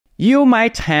You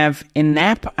might have an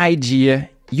app idea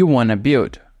you want to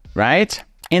build, right?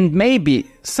 And maybe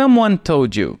someone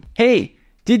told you, hey,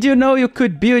 did you know you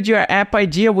could build your app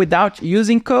idea without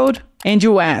using code? And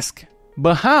you ask,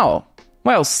 but how?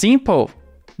 Well, simple.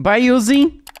 By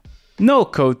using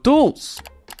no-code tools.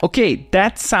 Okay,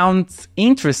 that sounds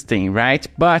interesting, right?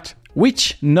 But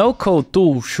which no-code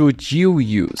tool should you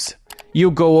use? You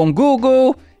go on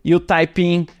Google, you type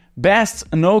in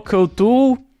best no-code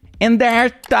tool, and there are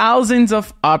thousands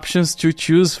of options to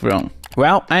choose from.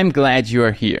 Well, I'm glad you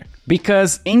are here,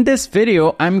 because in this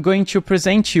video, I'm going to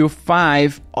present you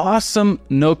 5 awesome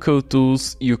no-code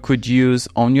tools you could use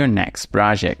on your next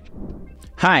project.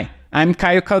 Hi, I'm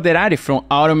Caio Calderari from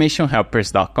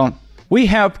automationhelpers.com. We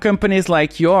help companies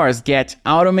like yours get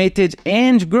automated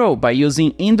and grow by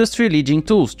using industry-leading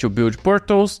tools to build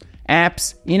portals,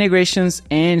 apps, integrations,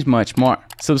 and much more.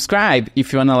 Subscribe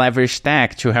if you want to leverage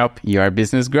tech to help your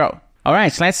business grow. All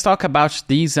right, let's talk about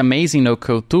these amazing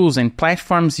no-code tools and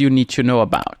platforms you need to know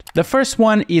about. The first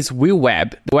one is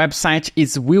WheelWeb. The website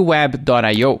is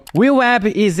wheelweb.io.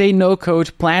 WheelWeb is a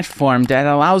no-code platform that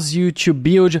allows you to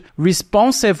build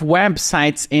responsive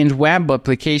websites and web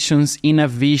applications in a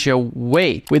visual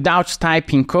way without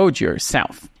typing code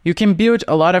yourself. You can build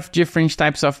a lot of different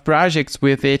types of projects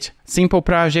with it, simple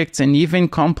projects and even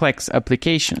complex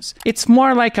applications. It's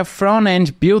more like a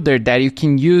front-end builder that you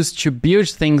can use to build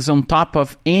things on top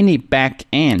of any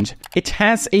back-end. It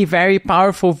has a very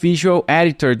powerful visual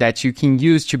editor that you can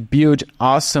use to build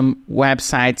awesome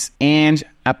websites and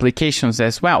applications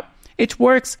as well. It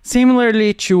works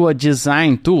similarly to a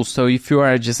design tool, so if you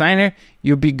are a designer,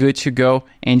 you'll be good to go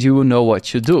and you will know what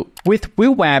to do. With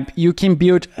WheelWeb, you can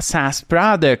build SaaS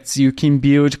products, you can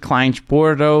build client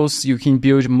portals, you can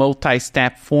build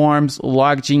multi-step forms,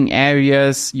 logged-in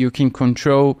areas, you can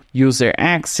control user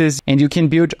access, and you can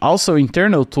build also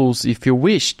internal tools if you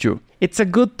wish to. It's a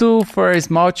good tool for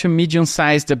small to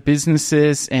medium-sized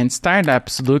businesses and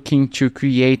startups looking to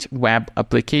create web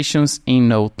applications in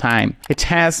no time. It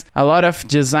has a lot of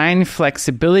design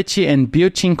flexibility and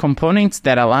built-in components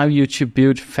that allow you to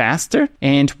build faster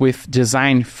and with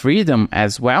design freedom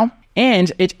as well.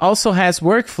 And it also has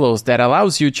workflows that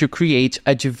allows you to create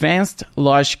advanced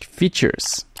logic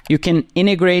features. You can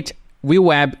integrate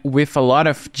WheelWeb with a lot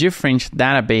of different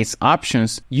database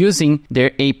options using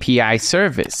their API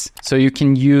service. So you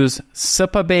can use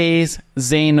Supabase,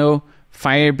 Zeno,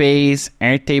 Firebase,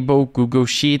 Airtable, Google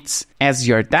Sheets as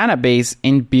your database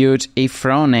and build a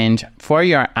front end for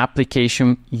your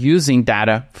application using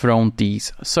data from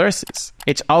these sources.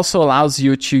 It also allows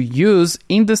you to use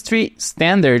industry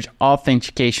standard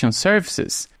authentication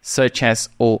services such as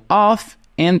OAuth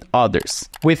and others.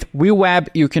 With WheelWeb,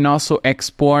 you can also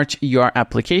export your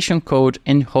application code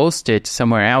and host it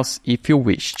somewhere else if you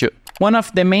wish to. One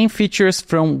of the main features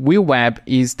from WheelWeb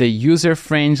is the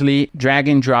user-friendly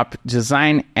drag-and-drop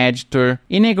design editor,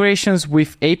 integrations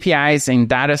with APIs and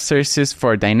data sources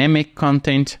for dynamic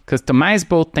content,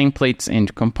 customizable templates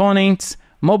and components,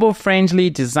 mobile-friendly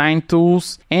design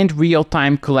tools, and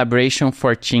real-time collaboration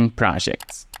for team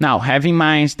projects. Now, have in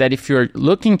mind that if you're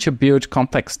looking to build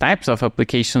complex types of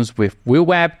applications with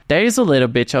WheelWeb, there is a little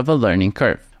bit of a learning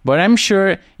curve. But I'm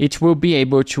sure it will be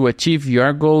able to achieve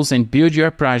your goals and build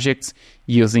your projects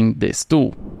using this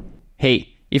tool. Hey,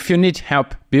 if you need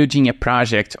help building a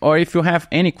project or if you have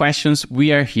any questions,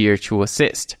 we are here to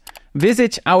assist.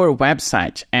 Visit our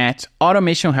website at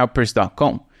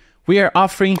automationhelpers.com. We are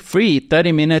offering free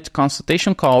 30-minute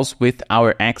consultation calls with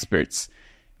our experts.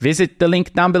 Visit the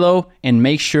link down below and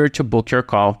make sure to book your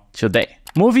call today.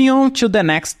 Moving on to the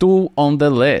next tool on the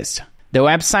list. The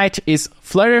website is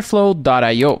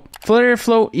flutterflow.io.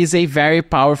 Flutterflow is a very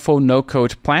powerful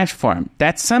no-code platform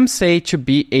that some say to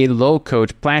be a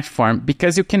low-code platform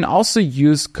because you can also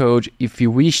use code if you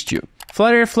wish to.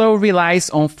 Flutterflow relies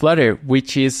on Flutter,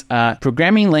 which is a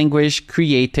programming language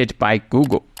created by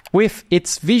Google. With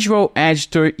its visual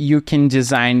editor, you can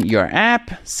design your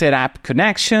app, set up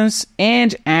connections,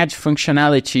 and add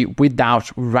functionality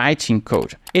without writing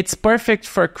code. It's perfect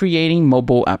for creating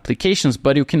mobile applications,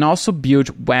 but you can also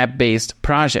build web-based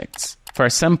projects. For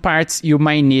some parts, you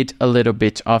might need a little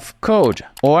bit of code,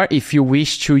 or if you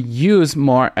wish to use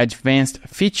more advanced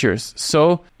features,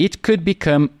 so it could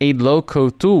become a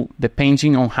low-code tool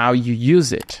depending on how you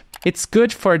use it. It's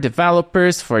good for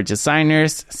developers, for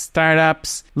designers,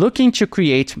 startups looking to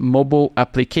create mobile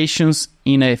applications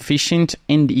in an efficient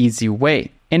and easy way.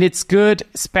 And it's good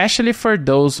especially for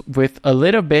those with a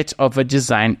little bit of a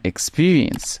design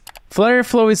experience.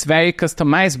 Flutterflow is very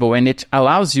customizable and it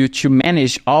allows you to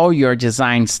manage all your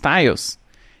design styles.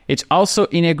 It also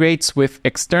integrates with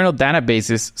external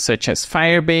databases such as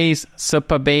Firebase,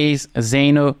 Supabase,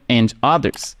 Zeno, and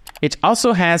others. It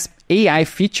also has AI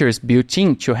features built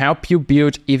in to help you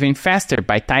build even faster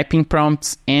by typing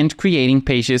prompts and creating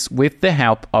pages with the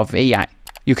help of AI.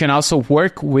 You can also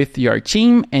work with your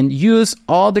team and use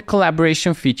all the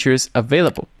collaboration features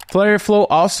available. Flutterflow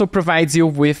also provides you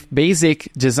with basic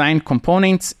design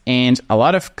components, and a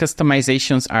lot of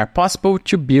customizations are possible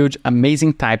to build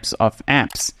amazing types of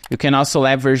apps. You can also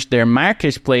leverage their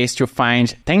marketplace to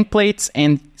find templates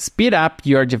and speed up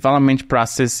your development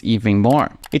process even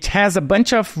more. It has a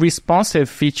bunch of responsive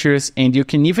features, and you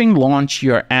can even launch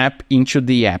your app into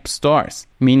the app stores,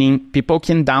 meaning people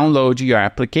can download your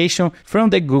application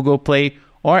from the Google Play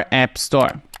or App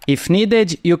Store. If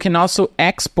needed, you can also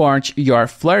export your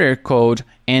Flutter code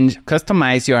and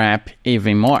customize your app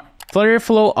even more.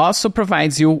 Flutterflow also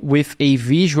provides you with a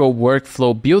visual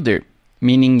workflow builder,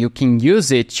 meaning you can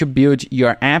use it to build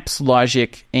your app's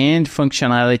logic and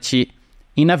functionality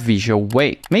in a visual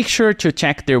way. Make sure to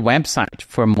check their website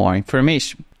for more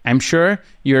information. I'm sure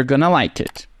you're gonna like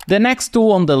it. The next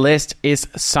tool on the list is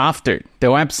Softer. The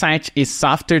website is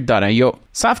softer.io.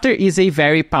 Softer is a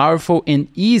very powerful and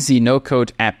easy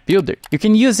no-code app builder. You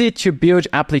can use it to build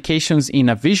applications in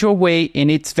a visual way, and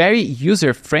it's very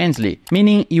user-friendly,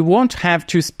 meaning you won't have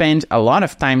to spend a lot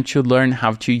of time to learn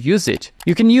how to use it.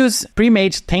 You can use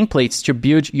pre-made templates to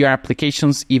build your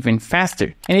applications even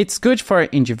faster, and it's good for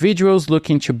individuals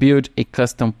looking to build a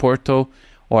custom portal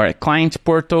or a client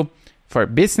portal, for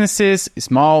businesses,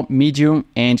 small, medium,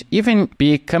 and even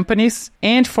big companies,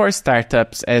 and for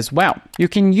startups as well. You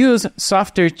can use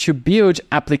Softer to build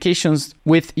applications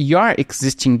with your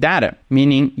existing data,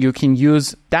 meaning you can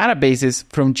use databases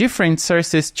from different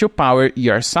sources to power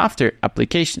your Softer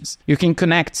applications. You can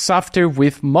connect Softer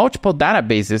with multiple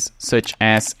databases such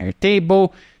as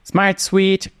Airtable,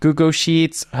 SmartSuite, Google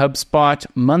Sheets, HubSpot,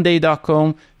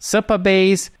 Monday.com,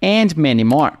 Supabase, and many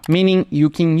more, meaning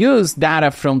you can use data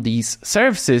from these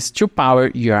services to power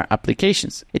your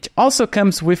applications. It also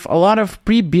comes with a lot of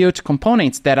pre-built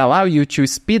components that allow you to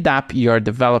speed up your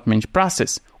development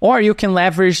process. Or you can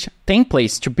leverage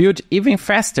templates to build even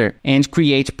faster and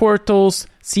create portals,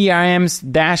 CRMs,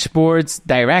 dashboards,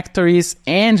 directories,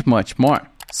 and much more.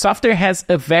 Softer has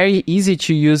a very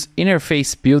easy-to-use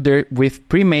interface builder with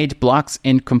pre-made blocks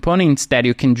and components that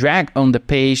you can drag on the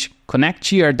page, connect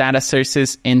to your data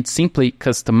sources, and simply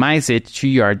customize it to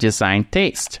your design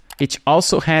taste. It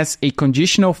also has a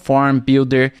conditional form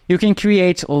builder. You can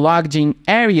create logged-in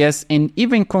areas and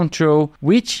even control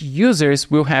which users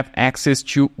will have access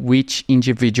to which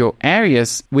individual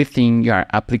areas within your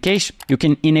application. You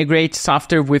can integrate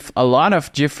Softer with a lot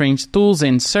of different tools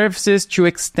and services to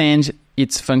extend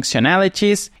its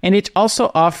functionalities, and it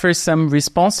also offers some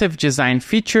responsive design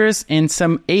features and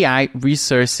some AI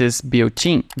resources built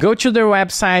in. Go to their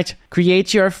website,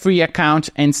 create your free account,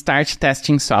 and start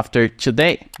testing Softer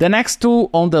today. The next tool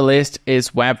on the list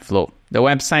is Webflow. The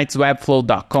website's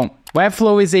webflow.com.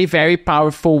 Webflow is a very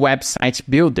powerful website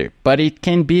builder, but it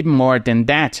can be more than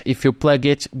that if you plug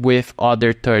it with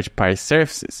other third-party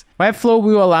services. Webflow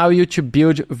will allow you to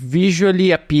build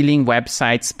visually appealing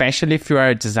websites, especially if you are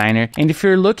a designer. And if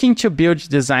you're looking to build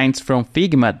designs from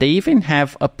Figma, they even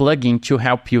have a plugin to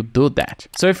help you do that.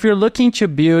 So if you're looking to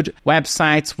build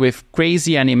websites with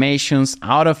crazy animations,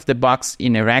 out-of-the-box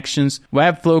interactions,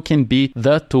 Webflow can be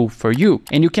the tool for you.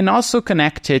 And you can also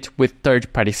connect it with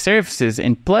third-party services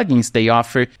and plugins they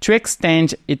offer to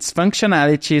extend its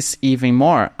functionalities even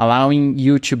more, allowing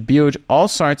you to build all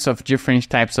sorts of different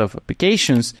types of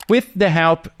applications with the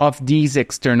help of these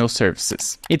external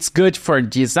services. It's good for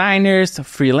designers,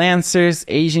 freelancers,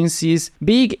 agencies,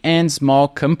 big and small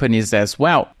companies as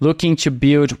well, looking to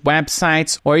build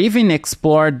websites or even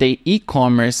explore the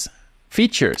e-commerce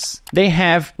features. They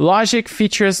have logic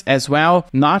features as well,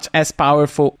 not as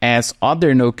powerful as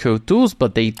other no-code tools,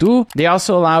 but they do. They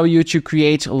also allow you to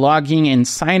create login and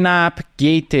sign up,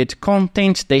 gated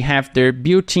content. They have their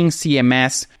built-in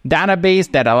CMS database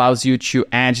that allows you to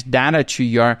add data to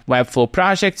your Webflow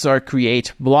projects or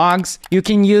create blogs. You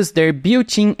can use their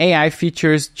built-in AI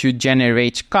features to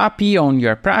generate copy on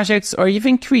your projects or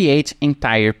even create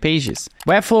entire pages.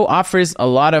 Webflow offers a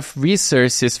lot of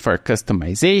resources for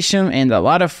customization and a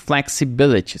lot of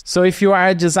flexibility. So if you are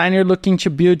a designer looking to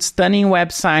build stunning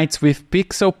websites with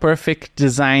pixel-perfect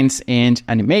designs and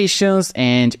animations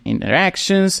and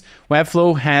interactions,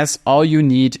 Webflow has all you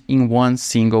need in one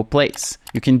single place.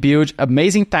 You can build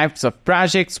amazing types of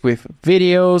projects with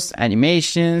videos,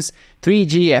 animations,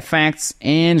 3D effects,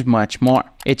 and much more.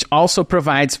 It also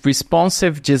provides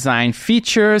responsive design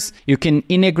features. You can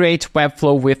integrate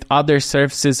Webflow with other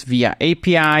services via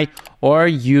API or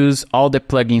use all the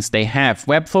plugins they have.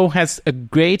 Webflow has a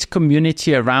great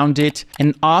community around it,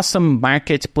 an awesome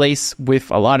marketplace with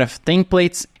a lot of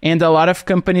templates, and a lot of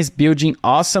companies building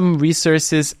awesome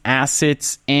resources,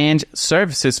 assets, and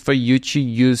services for you to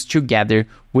use together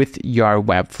with your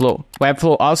Webflow.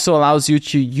 Webflow also allows you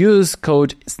to use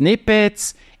code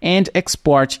snippets and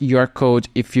export your code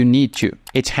if you need to.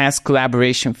 It has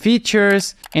collaboration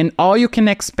features and all you can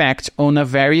expect on a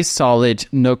very solid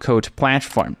no-code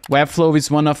platform. Webflow is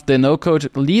one of the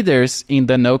no-code leaders in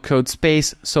the no-code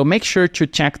space, so make sure to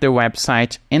check their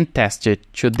website and test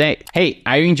it today. Hey,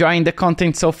 are you enjoying the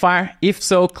content so far? If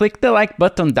so, click the like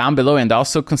button down below and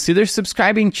also consider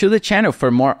subscribing to the channel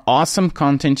for more awesome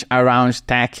content around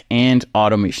tech and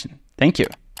automation. Thank you.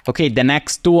 Okay, the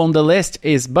next tool on the list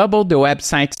is Bubble. The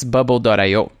website's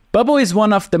bubble.io. Bubble is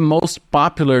one of the most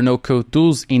popular no-code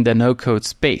tools in the no-code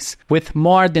space, with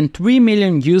more than 3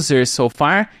 million users so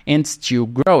far and still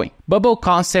growing. Bubble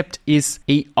concept is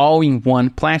a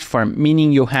all-in-one platform,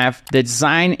 meaning you have the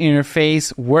design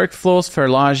interface, workflows for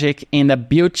logic, and a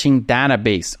built-in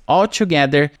database, all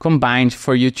together combined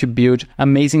for you to build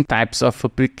amazing types of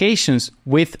applications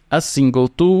with a single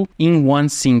tool in one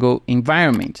single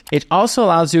environment. It also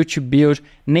allows you to build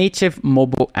native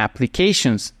mobile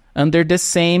applications under the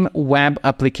same web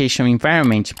application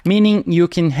environment, meaning you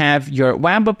can have your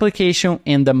web application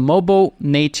and the mobile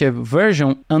native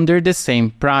version under the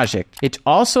same project. It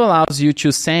also allows you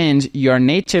to send your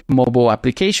native mobile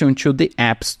application to the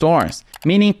app stores,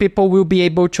 meaning people will be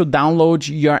able to download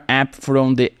your app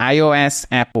from the iOS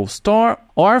Apple Store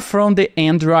or from the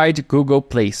Android Google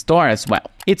Play Store as well.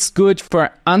 It's good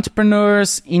for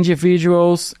entrepreneurs,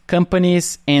 individuals,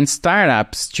 companies, and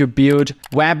startups to build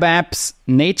web apps,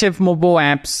 native mobile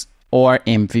apps, or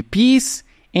MVPs,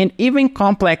 and even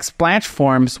complex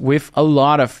platforms with a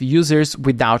lot of users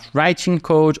without writing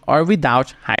code or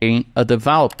without hiring a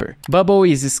developer. Bubble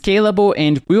is scalable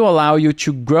and will allow you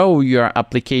to grow your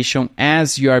application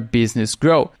as your business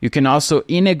grows. You can also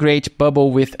integrate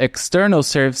Bubble with external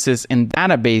services and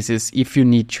databases if you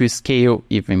need to scale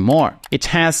even more. It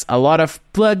has a lot of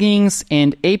plugins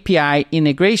and API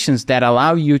integrations that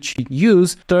allow you to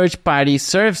use third-party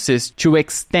services to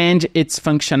extend its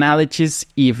functionalities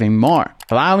even more,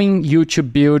 allowing you to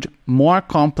build more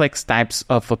complex types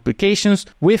of applications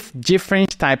with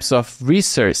different types of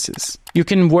resources. You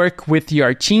can work with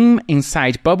your team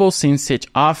inside Bubble since it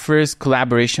offers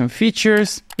collaboration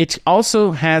features. It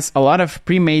also has a lot of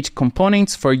pre-made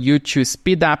components for you to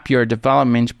speed up your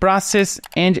development process,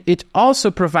 and it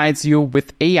also provides you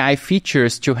with AI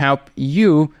features to help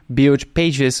you build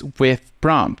pages with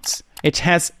prompts. It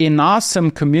has an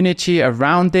awesome community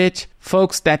around it,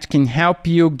 folks that can help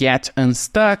you get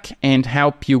unstuck and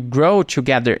help you grow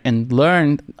together and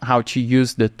learn how to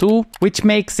use the tool, which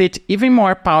makes it even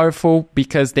more powerful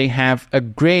because they have a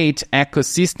great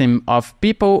ecosystem of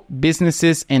people,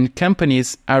 businesses, and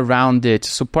companies around it,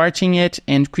 supporting it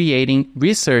and creating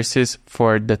resources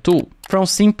for the tool. From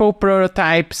simple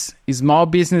prototypes, small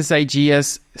business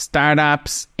ideas,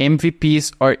 startups,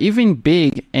 MVPs, or even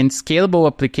big and scalable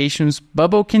applications,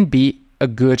 Bubble can be a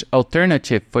good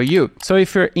alternative for you. So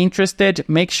if you're interested,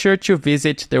 make sure to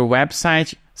visit their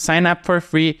website, sign up for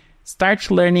free, start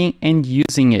learning and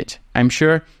using it. I'm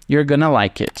sure you're gonna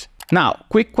like it. Now,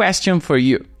 quick question for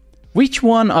you. Which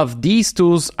one of these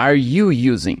tools are you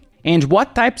using? And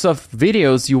what types of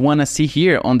videos you want to see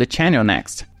here on the channel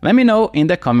next? Let me know in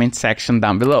the comment section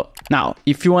down below. Now,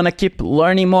 if you want to keep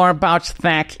learning more about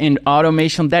tech and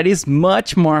automation, there is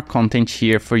much more content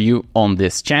here for you on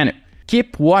this channel.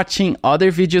 Keep watching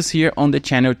other videos here on the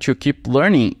channel to keep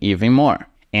learning even more.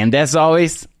 And as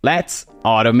always, let's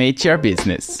automate your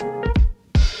business.